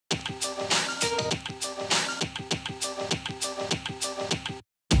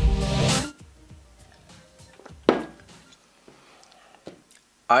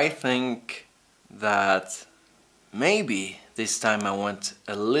I think that maybe this time I went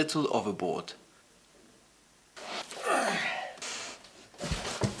a little overboard.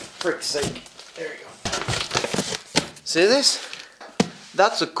 Frick's sake. There you go. See this?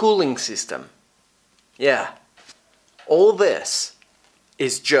 That's a cooling system. Yeah. All this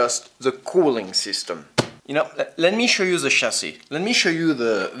is just the cooling system. You know, let me show you the chassis. Let me show you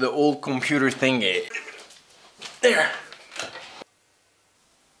the old computer thingy. There.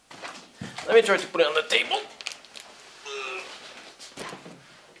 Let me try to put it on the table.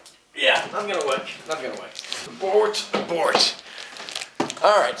 Yeah, not gonna work. Not gonna work. Abort, abort.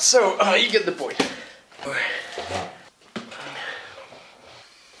 Alright, so you get the point.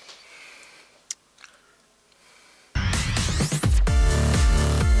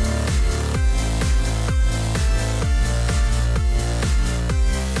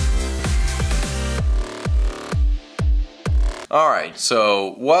 Alright,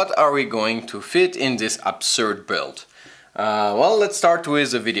 so what are we going to fit in this absurd build? Well, let's start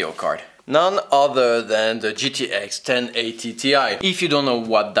with the video card. None other than the GTX 1080 Ti. If you don't know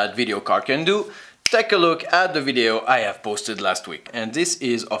what that video card can do, take a look at the video I have posted last week. And this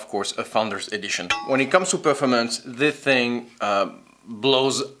is, of course, a Founders Edition. When it comes to performance, this thing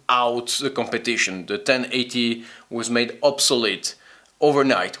blows out the competition. The 1080 was made obsolete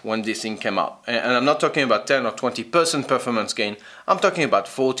overnight when this thing came out. And I'm not talking about 10 or 20% performance gain, I'm talking about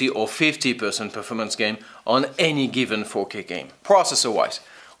 40 or 50% performance gain on any given 4K game. Processor wise,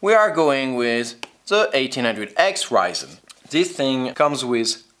 we are going with the 1800X Ryzen. This thing comes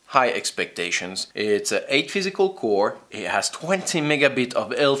with high expectations. It's an 8 physical core, it has 20 megabit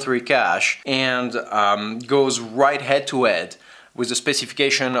of L3 cache and goes right head to head with the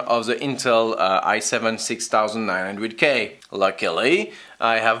specification of the Intel i7 6900K. Luckily,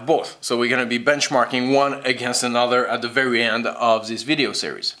 I have both, so we're gonna be benchmarking one against another at the very end of this video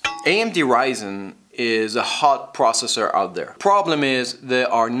series. AMD Ryzen is a hot processor out there. Problem is, there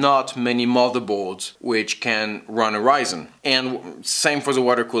are not many motherboards which can run a Ryzen. And same for the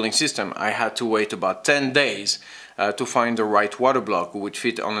water cooling system. I had to wait about 10 days to find the right water block which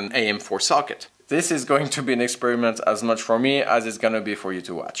fit on an AM4 socket. This is going to be an experiment as much for me as it's gonna be for you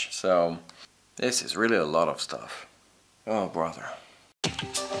to watch. So this is really a lot of stuff. Oh, brother.